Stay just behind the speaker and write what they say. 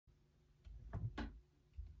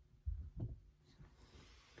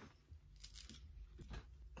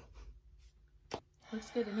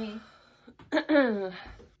Looks good to me.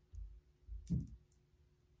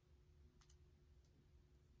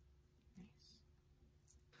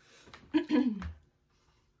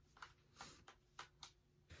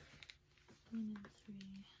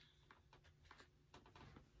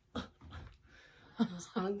 Most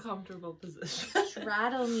uncomfortable position.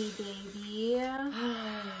 Rattle me, baby.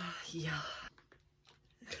 Yeah.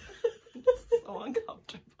 So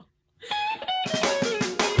uncomfortable.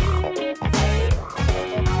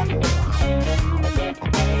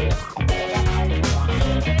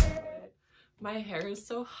 My hair is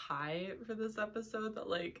so high for this episode that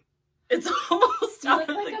like it's almost out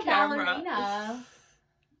of the camera. Ballerina.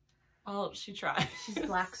 Oh, she tried. She's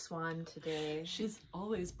Black Swan today. She's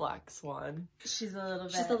always Black Swan. She's a little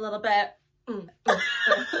bit. She's a little bit.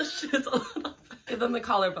 She's a little bit. Give them the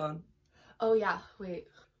collarbone. Oh yeah, wait.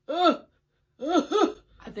 I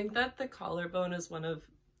think that the collarbone is one of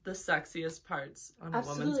the sexiest parts on a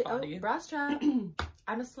woman's body. Oh, bra strap.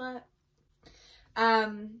 I'm a slut.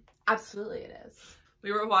 Absolutely it is.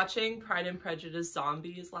 We were watching Pride and Prejudice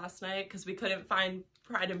Zombies last night because we couldn't find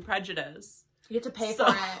Pride and Prejudice. You have to pay for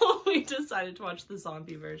it. We decided to watch the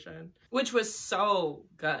zombie version, which was so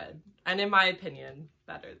good. And in my opinion,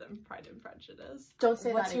 better than Pride and Prejudice. Don't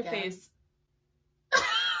say What's that again. What's your face?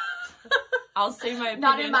 I'll say my opinion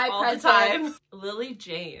Not in my all presence. the time. Lily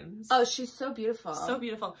James. Oh, she's so beautiful. So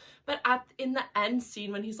beautiful. But in the end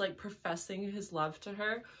scene when he's like professing his love to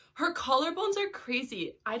her, her collarbones are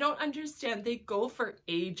crazy. I don't understand. They go for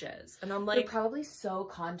ages. And I'm like... They're probably so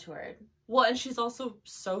contoured. Well, and she's also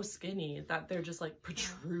so skinny that they're just like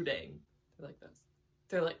protruding. They're like this.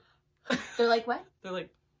 They're like... They're like what? They're like...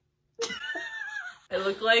 I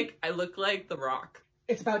look like The Rock.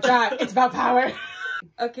 It's about drive. It's about power.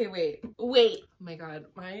 Okay, wait. Wait. Oh my god.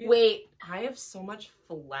 Wait. I have so much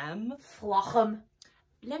phlegm. Flochem.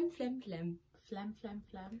 Phlegm, phlegm, phlegm. Phlegm, phlegm,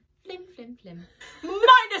 phlegm. Phlegm, phlegm, phlegm.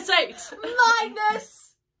 -8!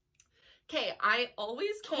 Minus! Okay, I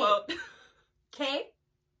always quote... K?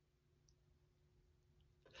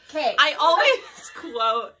 K. I always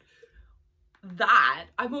quote that.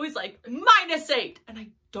 I'm always like, -8! And I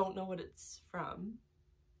don't know what it's from.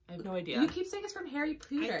 I have no idea. You keep saying it's from Harry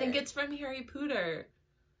Potter. I think it's from Harry Potter.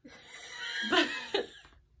 But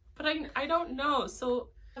I don't know. So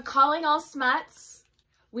calling all smuts,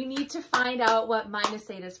 we need to find out what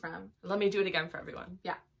 -8 is from. let me do it again for everyone.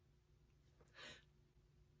 Yeah.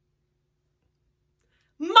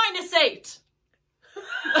 -8!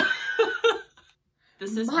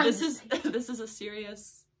 This is a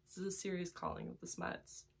serious calling of the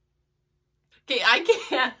smuts. Okay, I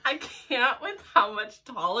can't with how much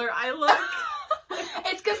taller I look.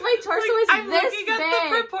 It's because my torso is I'm this looking big. at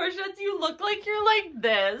the proportions. You look like you're like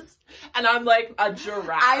this, and I'm like a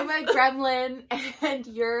giraffe. I'm a gremlin, and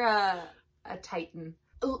you're a titan.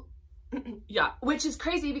 Yeah. Which is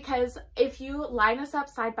crazy because if you line us up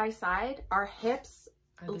side by side, our hips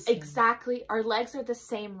exactly, our legs are the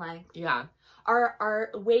same length. Yeah.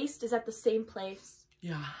 Our waist is at the same place.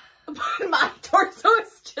 Yeah. My torso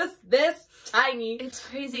is just this tiny. It's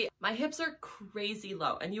crazy. My hips are crazy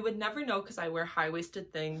low, and you would never know because I wear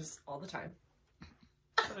high-waisted things all the time.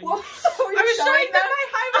 Well, I was showing them my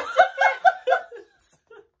high-waisted pants.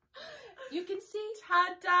 You can see.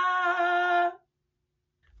 Ta-da!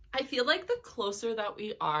 I feel like the closer that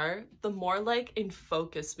we are, the more like in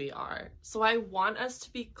focus we are. So I want us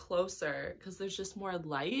to be closer because there's just more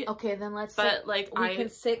light. Okay, then let's. But sit, like we can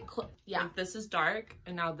sit. Yeah. Like, this is dark,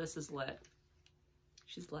 and now this is lit.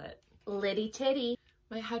 She's lit. Litty titty.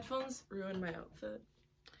 My headphones ruined my outfit.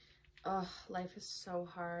 Ugh, life is so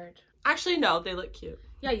hard. Actually, no, they look cute.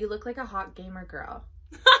 Yeah, you look like a hot gamer girl.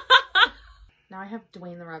 Now I have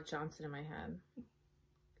Dwayne The Rock Johnson in my head.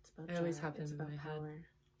 It's about I always drive. have him It's in about my power. head.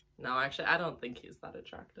 No, actually, I don't think he's that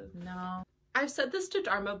attractive. No. I've said this to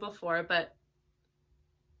Dharma before, but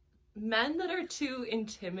men that are too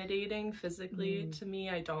intimidating physically to me,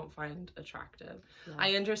 I don't find attractive. Yeah.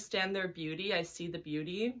 I understand their beauty. I see the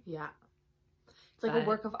beauty. Yeah. It's like a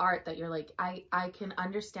work of art that you're like, I can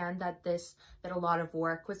understand that that a lot of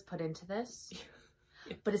work was put into this,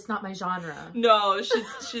 but it's not my genre. No,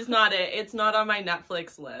 she's not it. It's not on my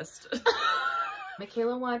Netflix list.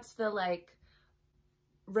 Michaela wants the like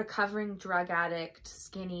recovering drug addict,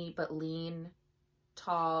 skinny but lean,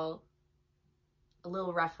 tall, a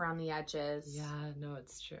little rough around the edges. Yeah, no,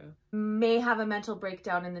 it's true. May have a mental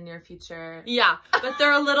breakdown in the near future. Yeah, but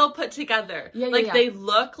they're a little put together. Yeah, like yeah. They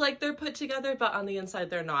look like they're put together, but on the inside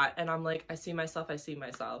they're not. And I'm like, I see myself.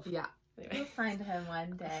 Yeah. Anyway. You'll find him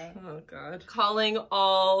one day. Oh God. Calling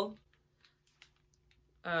all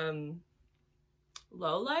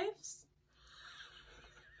lowlifes?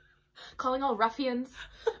 calling all ruffians.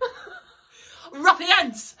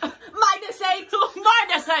 Ruffians! -8! -8!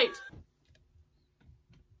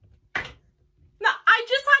 No, I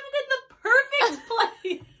just had it in the perfect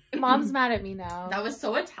place. Mom's mad at me now. That was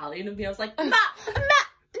so Italian of me. I was like, nah.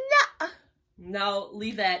 No,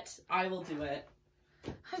 leave it. I will do it.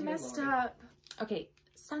 I messed up. Okay,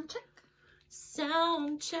 sound check.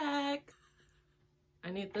 Sound check.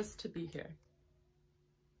 I need this to be here.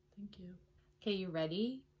 Thank you. Okay, you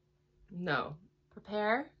ready? No.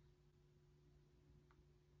 Prepare.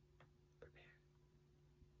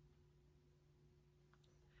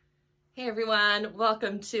 Hey everyone,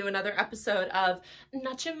 welcome to another episode of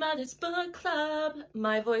Not Your Mother's Book Club.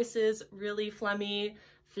 My voice is really phlegmy.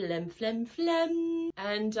 Phlegm.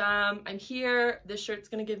 And I'm here. This shirt's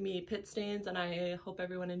gonna give me pit stains and I hope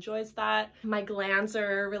everyone enjoys that. My glands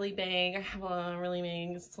are really big. I have a really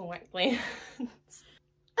big sweat glands.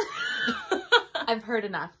 I've heard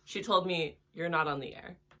enough. She told me, you're not on the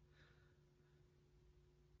air.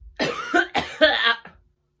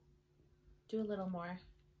 Do a little more.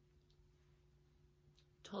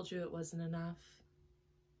 Told you it wasn't enough.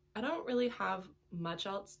 I don't really have much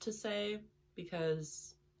else to say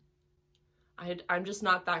because I'm just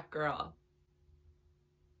not that girl.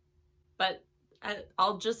 But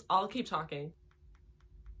I'll keep talking.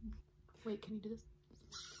 Wait, can you do this?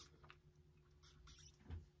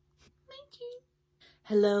 Thank you.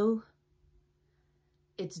 Hello.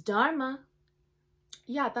 It's Dharma.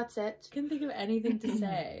 Yeah, that's it. Couldn't think of anything to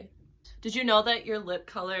say. Did you know that your lip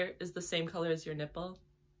color is the same color as your nipple?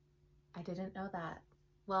 I didn't know that.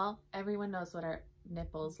 Well, everyone knows what our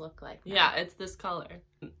nipples look like now. Yeah, it's this color.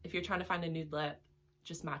 If you're trying to find a nude lip,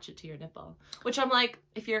 just match it to your nipple. Which I'm like,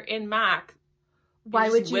 if you're in MAC, why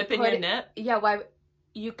would you whip in your nip? Yeah, why?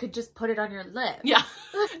 You could just put it on your lip. Yeah.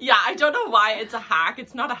 Yeah, I don't know why it's a hack.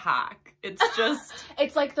 It's not a hack. It's just...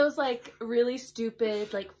 It's like those like really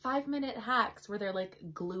stupid like 5-minute hacks where they're like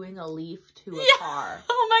gluing a leaf to a car.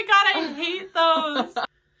 Oh my god, I hate those.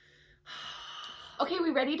 Okay,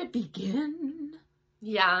 we ready to begin?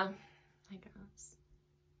 Yeah, I guess.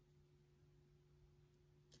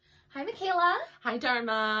 Hi, Michaela. Hi,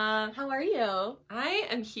 Dharma. How are you? I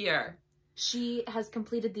am here. She has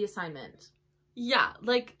completed the assignment. Yeah,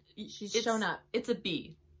 like... She's shown up. It's a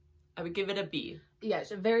B. I would give it a B. Yeah,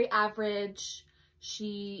 very average.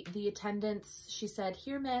 The attendance, she said,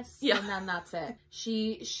 "Here, miss," yeah. And then that's it.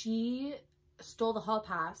 She stole the hall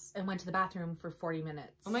pass and went to the bathroom for 40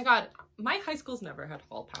 minutes. Oh my god, my high school's never had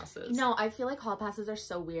hall passes. No, I feel like hall passes are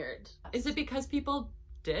so weird. Is it because people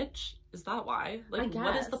ditch? Is that why? Like, I guess.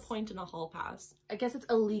 What is the point in a hall pass? I guess it's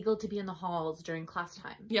illegal to be in the halls during class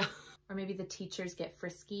time. Yeah. Or maybe the teachers get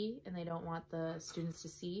frisky and they don't want the students to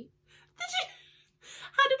see.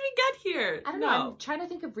 How did we get here? I don't know. I'm trying to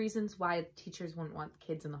think of reasons why teachers wouldn't want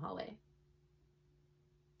kids in the hallway.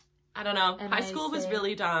 I don't know. High school was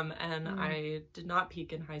really dumb and I did not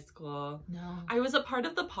peak in high school. No. I was a part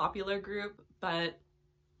of the popular group, but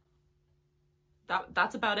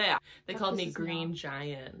that's about it. They called me Green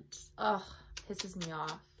Giant. Ugh, pisses me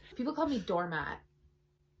off. People call me Doormat.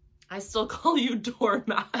 I still call you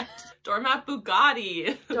Doormat. Doormat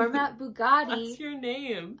Bugatti. Doormat Bugatti. That's your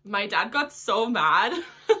name. My dad got so mad.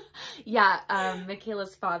 Yeah,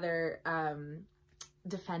 Michaela's father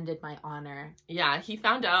defended my honor. Yeah, he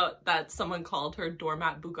found out that someone called her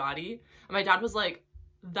Doormat Bugatti. And my dad was like,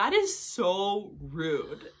 that is so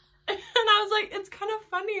rude. And I was like, it's kind of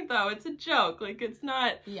funny though. It's a joke. Like, it's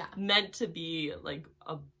not meant to be like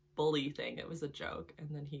a bully thing. It was a joke. And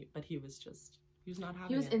then he was not having it.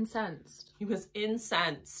 He was incensed. He was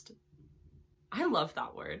incensed. I love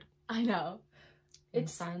that word. I know.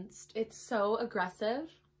 Incensed. It's so aggressive.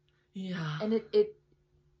 Yeah. And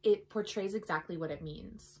it portrays exactly what it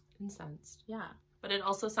means. Incensed. Yeah. But it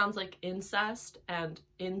also sounds like incest and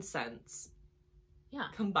incense. Yeah.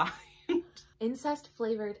 Combined. Incest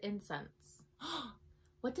flavored incense.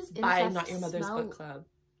 What does incest By Not Your Mother's smell? Book Club.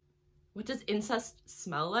 What does incest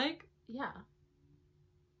smell like? Yeah.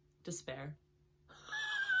 Despair.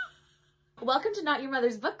 Welcome to Not Your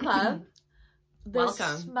Mother's Book Club.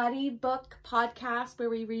 Welcome. Smutty book podcast where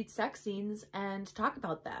we read sex scenes and talk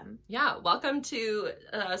about them. Yeah, welcome to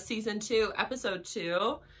season 2, episode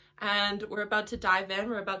 2. And we're about to dive in.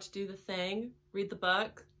 We're about to do the thing. Read the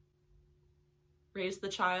book. Raise the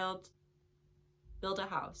child. Build a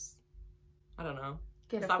house. I don't know.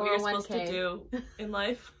 Get Is a that 401k. what you're supposed to do in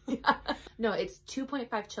life? Yeah. No, it's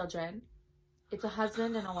 2.5 children. It's a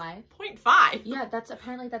husband and a wife. 0.5? Yeah,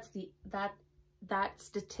 that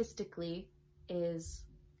statistically is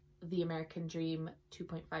the American dream,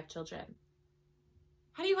 2.5 children.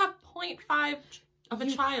 How do you have 0.5 of a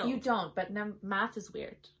child? You don't, but math is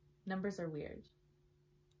weird. Numbers are weird.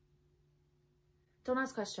 Don't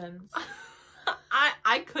ask questions.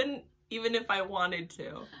 I couldn't even if I wanted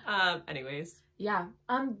to. Anyways. Yeah.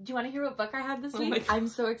 Do you want to hear what book I had this week? I'm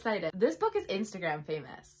so excited. This book is Instagram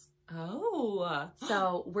famous. Oh.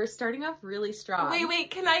 So we're starting off really strong.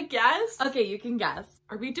 Wait, can I guess? Okay, you can guess.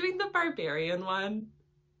 Are we doing the barbarian one?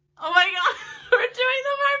 Oh my god, we're doing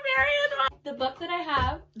the barbarian one! The book that I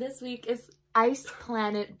have this week is Ice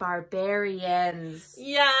Planet Barbarians.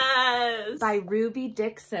 Yes! By Ruby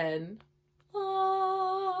Dixon.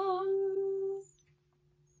 Oh.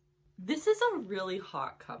 This is a really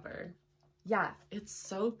hot cover. Yeah. It's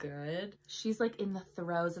so good. She's like in the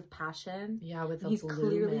throes of passion. Yeah, with the He's blue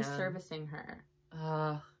clearly man. servicing her.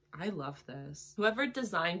 I love this. Whoever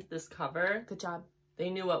designed this cover, good job. They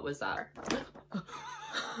knew what was up.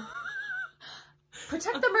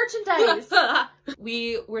 Protect the merchandise.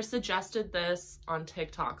 We were suggested this on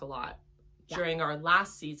TikTok a lot during our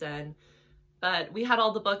last season, but we had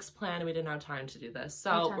all the books planned and we didn't have time to do this.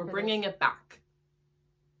 So we're bringing it back.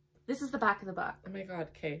 This is the back of the book. Oh my god,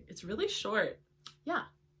 okay. It's really short. Yeah.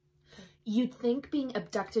 You'd think being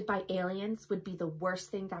abducted by aliens would be the worst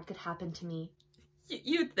thing that could happen to me.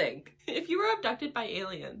 You'd think. If you were abducted by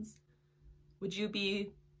aliens, would you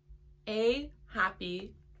be A,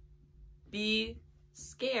 happy, B,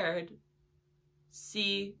 scared,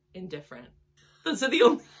 C, indifferent? Those are the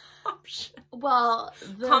only options. Well,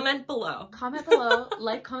 comment below. Comment below,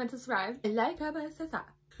 like, comment, subscribe. Like, comment, subscribe.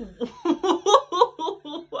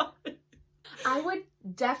 I would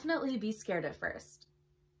definitely be scared at first.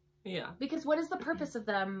 Yeah. Because what is the purpose of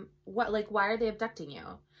them? Why are they abducting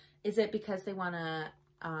you? Is it because they want to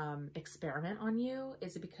experiment on you?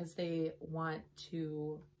 Is it because they want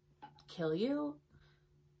to kill you?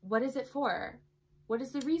 What is it for? What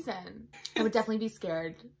is the reason? I would definitely be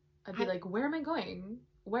scared. I'd be like, where am I going?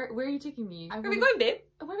 Where are you taking me? Where are we going, babe?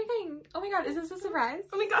 Where are we going? Oh my god, is this a surprise?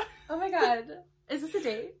 Oh my god. Oh my god. Is this a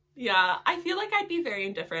date? Yeah, I feel like I'd be very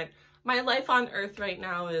indifferent. My life on Earth right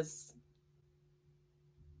now is...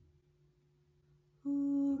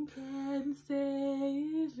 Who can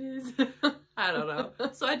save his... I don't know.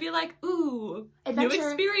 So I'd be like, ooh, adventure. New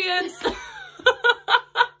experience.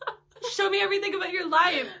 Show me everything about your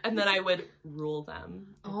life. And then I would rule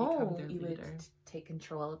them. Oh, you leader. Would take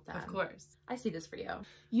control of them. Of course. I see this for you.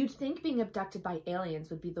 You'd think being abducted by aliens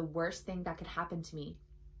would be the worst thing that could happen to me.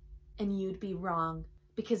 And you'd be wrong.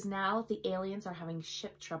 Because now the aliens are having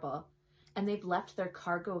ship trouble. And they've left their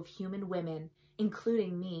cargo of human women,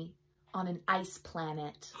 including me, on an ice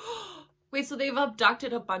planet. Wait, so they've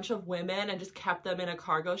abducted a bunch of women and just kept them in a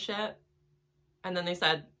cargo ship? And then they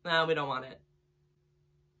said, no, we don't want it.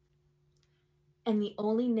 And the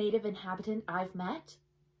only native inhabitant I've met,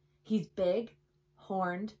 he's big,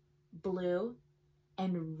 horned, blue,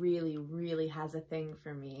 and really, really has a thing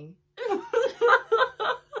for me.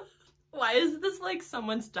 Why is this like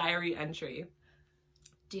someone's diary entry?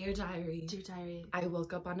 Dear diary. Dear diary. I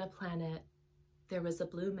woke up on a planet. There was a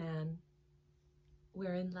blue man.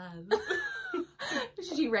 We're in love.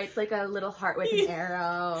 She writes like a little heart with an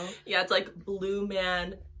arrow. Yeah, it's like blue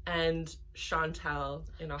man and Chantel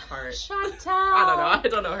in a heart. Chantel! I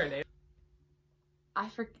don't know her name.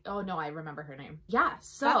 Oh no, I remember her name. Yeah,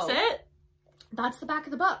 so. That's it? That's the back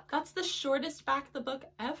of the book. That's the shortest back of the book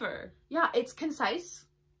ever. Yeah, it's concise.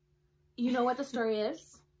 You know what the story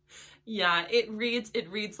is. Yeah, it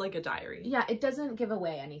reads like a diary. Yeah, it doesn't give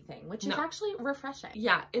away anything, which is actually refreshing.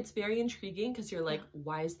 Yeah, it's very intriguing because you're like,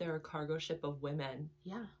 why is there a cargo ship of women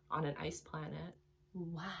on an ice planet?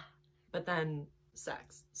 Wow. But then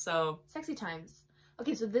sex. So sexy times.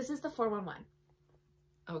 Okay, so this is the 411.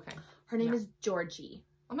 Okay. Her name is Georgie.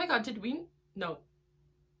 Oh my god, did we? No.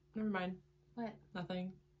 Never mind. What?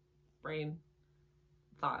 Nothing. Brain.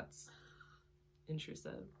 Thoughts.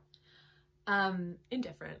 Intrusive.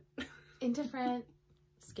 Indifferent. Indifferent.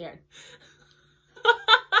 Scared.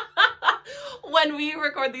 When we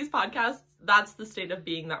record these podcasts, that's the state of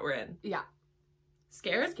being that we're in. Yeah.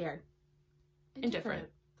 Scared? Scared. Indifferent.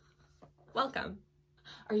 Welcome.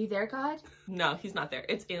 Are you there, God? No, he's not there.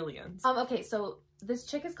 It's aliens. Okay, so this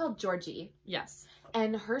chick is called Georgie. Yes.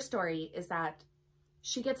 And her story is that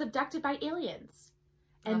she gets abducted by aliens.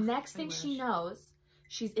 And next thing she knows,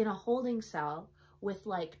 she's in a holding cell with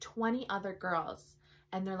like 20 other girls.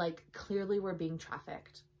 And they're like, clearly we're being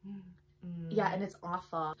trafficked. Yeah, and it's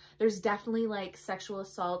awful. There's definitely like sexual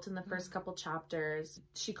assault in the first couple chapters.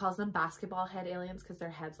 She calls them basketball head aliens because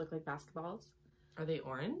their heads look like basketballs. Are they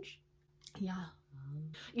orange? Yeah.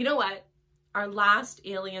 You know what? Our last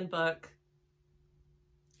alien book,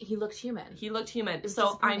 he looked human. He looked human.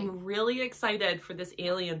 So I'm really excited for this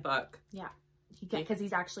alien book. Yeah. Because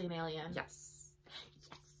he's actually an alien. Yes.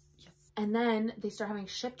 And then they start having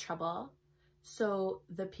ship trouble. So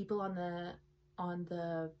the people on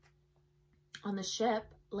the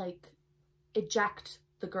ship, like, eject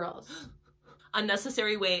the girls.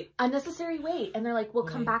 Unnecessary wait. Unnecessary wait. And they're like, we'll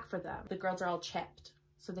come back for them. The girls are all chipped,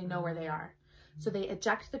 so they know where they are. So they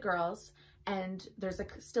eject the girls, and there's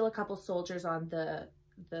still a couple soldiers on the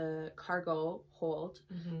cargo hold.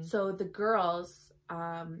 So the girls,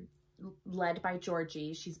 led by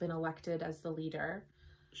Georgie, she's been elected as the leader.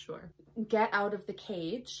 Sure. Get out of the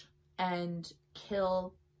cage and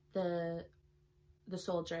kill the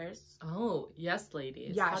soldiers. Oh, yes,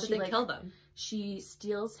 ladies. Yeah, how did they kill them? She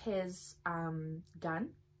steals his gun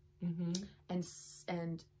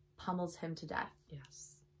and pummels him to death.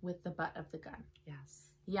 Yes. With the butt of the gun. Yes.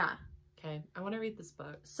 Yeah. Okay, I want to read this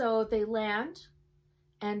book. So they land,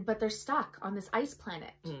 but they're stuck on this ice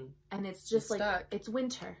planet. And it's just it's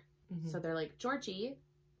winter. So they're like, Georgie,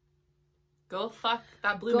 go fuck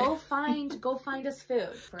that blue man. Go find us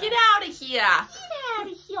food. Get out of here. Get out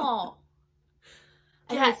of here.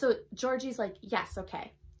 And so Georgie's like, yes,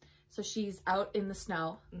 okay. So she's out in the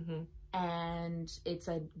snow, and it's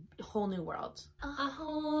a whole new world. A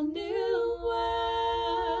whole new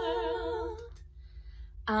world.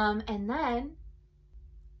 And then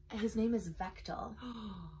his name is Vectel.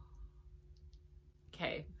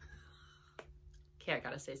 Okay. Okay, I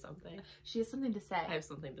gotta say something. She has something to say. I have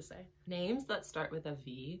something to say. Names that start with a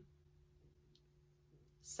V.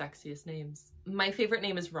 Sexiest names. My favorite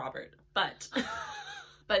name is Robert, but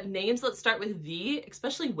names that start with V,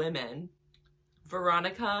 especially women.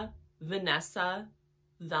 Veronica, Vanessa,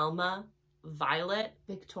 Velma, Violet,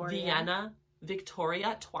 Victoria, Vienna,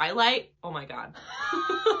 Victoria, Twilight. Oh my God.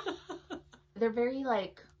 They're very,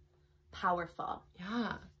 like, powerful.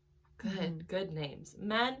 Yeah. Good. Good names.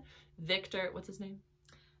 Men, Victor, what's his name?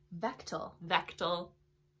 Vectel. Vectel.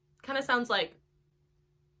 Kind of sounds like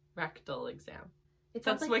rectal exam.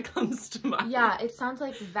 That's like, what comes to mind. Yeah, it sounds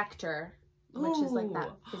like vector, which is like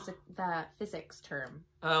that physics term.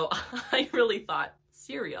 Oh, I really thought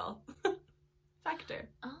cereal. Vector.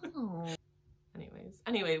 Oh.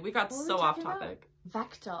 Anyway, we got so off topic.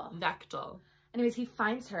 Vectel. Anyways, he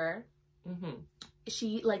finds her.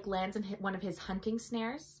 She, like, lands in one of his hunting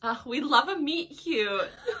snares. We love a meet cute.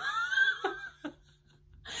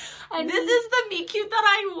 And this is the meet cute that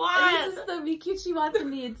I want. This is the meet cute she wants and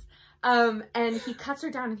needs. And he cuts her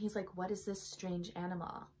down and he's like, what is this strange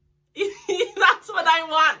animal? That's what I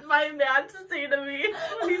want my man to say to me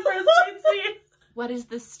when he first meets me. What is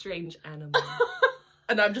this strange animal?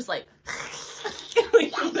 And I'm just like,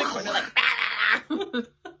 like in the corner, like,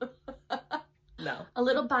 no. A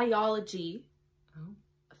little biology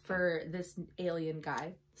for this alien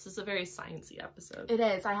guy. This is a very sciencey episode. It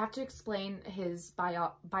is. I have to explain his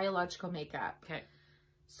biological makeup. Okay.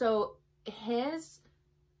 So his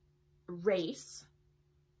race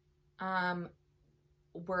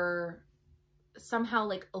were somehow,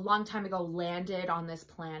 like, a long time ago landed on this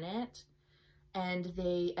planet, and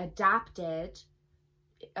they adapted.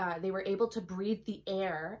 They were able to breathe the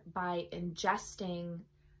air by ingesting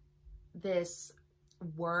this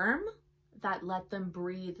worm that let them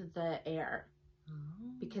breathe the air.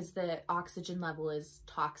 Because the oxygen level is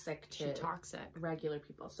toxic to regular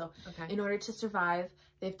people. So in order to survive,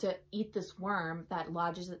 they have to eat this worm that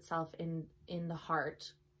lodges itself in the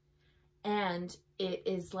heart. And it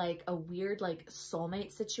is like a weird, like,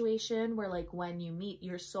 soulmate situation where, like, when you meet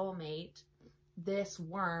your soulmate, this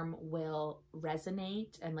worm will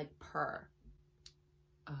resonate and, like, purr.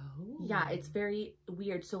 Oh. Yeah, it's very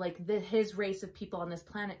weird. So, like, his race of people on this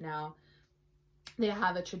planet now, they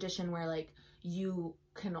have a tradition where, like, you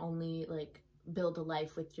can only, like, build a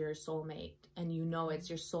life with your soulmate, and you know it's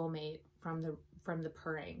your soulmate from the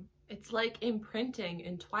purring. It's like imprinting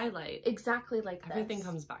in Twilight. Exactly like this. Everything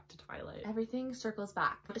comes back to Twilight. Everything circles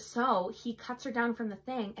back. So he cuts her down from the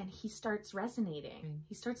thing, and he starts resonating.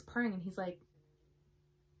 He starts purring, and he's like,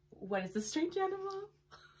 what is this strange animal?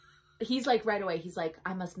 He's like, right away, he's like,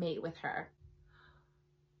 I must mate with her.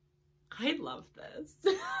 I love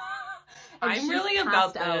this. I'm really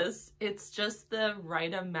about this. It's just the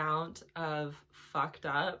right amount of fucked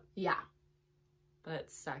up. Yeah. But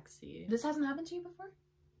sexy. This hasn't happened to you before?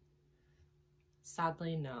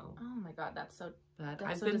 Sadly, no. Oh my God, that's so... But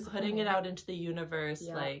I've been putting it out into the universe,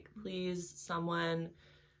 like, please, someone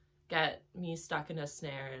get me stuck in a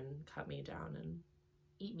snare and cut me down and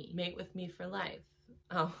eat me. Mate with me for life.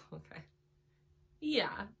 Oh, okay.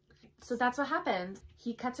 Yeah. So that's what happened.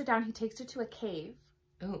 He cuts her down. He takes her to a cave.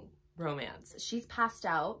 Oh, romance. She's passed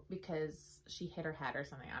out because she hit her head or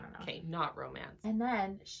something. I don't know. Okay, not romance. And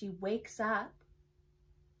then she wakes up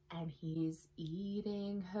and he's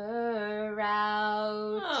eating her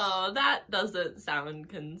out. Oh, that doesn't sound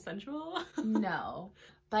consensual. No,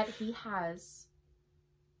 but he has,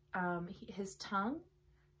 his tongue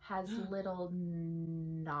has little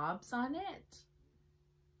knobs on it.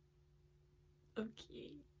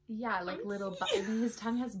 Okay. Yeah, like little, his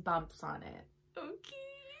tongue has bumps on it. Okay.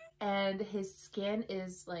 And his skin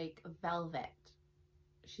is like velvet.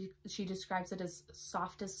 She describes it as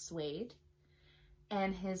soft as suede.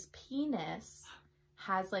 And his penis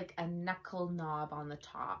has like a knuckle knob on the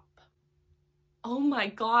top. Oh my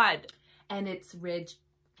god. And it's ridged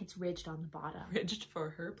on the bottom. Ridged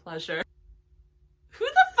for her pleasure. Who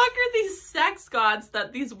the fuck are these sex gods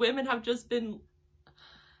that these women have just been...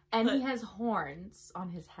 And he has horns on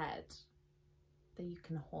his head that you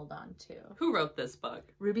can hold on to. Who wrote this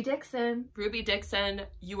book? Ruby Dixon. Ruby Dixon,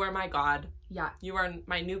 you are my god. Yeah. You are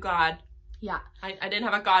my new god. Yeah. I didn't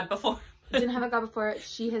have a god before. You didn't have a god before.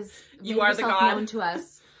 She has you are the god known to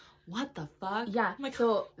us. What the fuck? Yeah. Oh my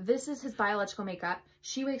so this is his biological makeup.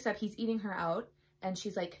 She wakes up, he's eating her out, and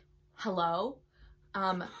she's like, hello.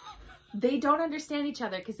 They don't understand each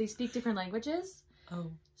other because they speak different languages.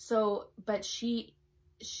 Oh. So, but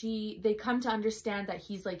they come to understand that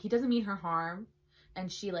he's like, he doesn't mean her harm. And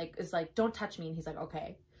she like, is like, don't touch me. And he's like,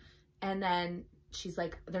 okay. And then she's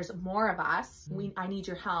like, there's more of us. I need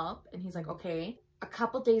your help. And he's like, okay. A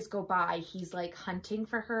couple days go by. He's like hunting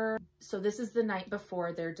for her. So this is the night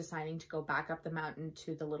before they're deciding to go back up the mountain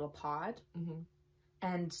to the little pod. Mm-hmm.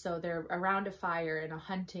 And so they're around a fire in a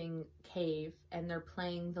hunting cave and they're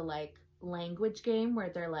playing the like language game where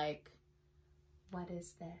they're like, what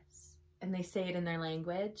is this? And they say it in their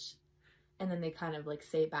language. And then they kind of like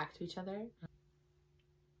say it back to each other.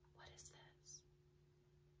 What is this?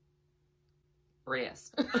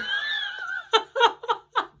 Breast.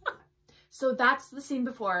 So that's the scene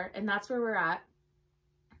before, and that's where we're at.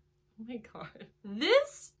 Oh my god.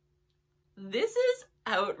 This is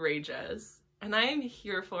outrageous. And I am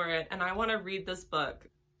here for it, and I want to read this book.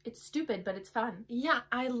 It's stupid, but it's fun. Yeah,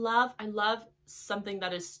 I love something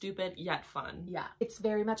that is stupid yet fun. Yeah. It's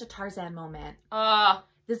very much a Tarzan moment.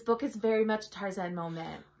 This book is very much a Tarzan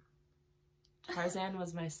moment. Tarzan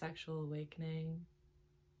was my sexual awakening.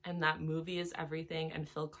 And that movie is everything, and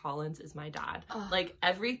Phil Collins is my dad. Like,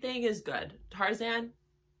 everything is good. Tarzan,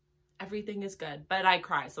 everything is good. But I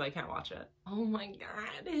cry, so I can't watch it. Oh my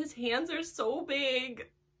god, his hands are so big.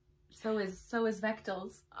 So is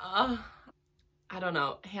Vectel's. I don't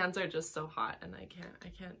know. Hands are just so hot, and I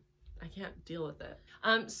can't deal with it.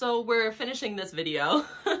 So we're finishing this video.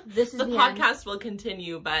 This is the podcast will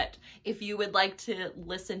continue, but if you would like to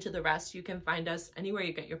listen to the rest, you can find us anywhere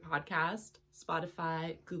you get your podcast.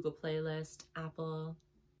 Spotify, Google Playlist, Apple,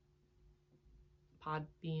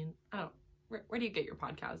 Podbean. Where do you get your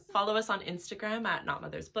podcasts? Follow us on Instagram at Not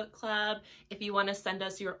Mother's Book Club. If you want to send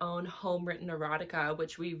us your own home-written erotica,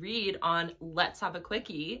 which we read on Let's Have a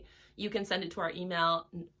Quickie, you can send it to our email,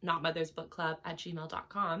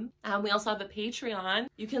 notmothersbookclub@gmail.com. We also have a Patreon.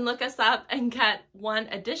 You can look us up and get one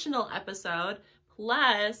additional episode,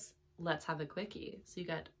 plus Let's Have a Quickie. So you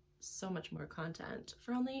get so much more content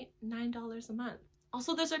for only $9 a month.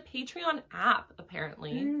 Also, there's a Patreon app,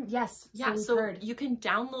 apparently. Yes. Yeah, so you can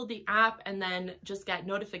download the app and then just get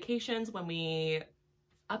notifications when we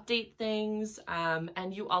update things.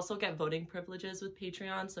 And you also get voting privileges with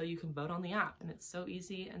Patreon, so you can vote on the app. And it's so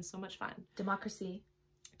easy and so much fun. Democracy.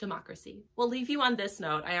 We'll leave you on this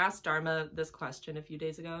note. I asked Dharma this question a few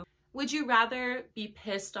days ago. Would you rather be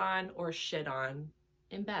pissed on or shit on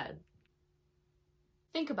in bed?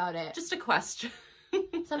 Think about it. Just a question.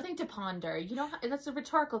 Something to ponder. You don't. That's a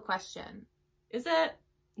rhetorical question. Is it?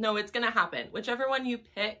 No, it's gonna happen. Whichever one you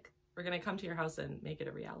pick, we're gonna come to your house and make it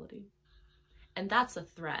a reality. And that's a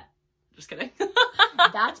threat. Just kidding.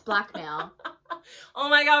 That's blackmail. Oh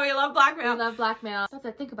my god, we love blackmail. We love blackmail. That's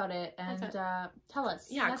it. Think about it and tell us.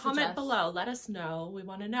 Yeah, comment below. Let us know. We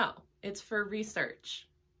want to know. It's for research.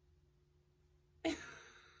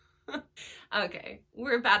 Okay,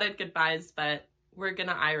 we're bad at goodbyes, but we're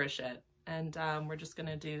gonna Irish it, and we're just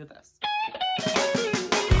gonna do this.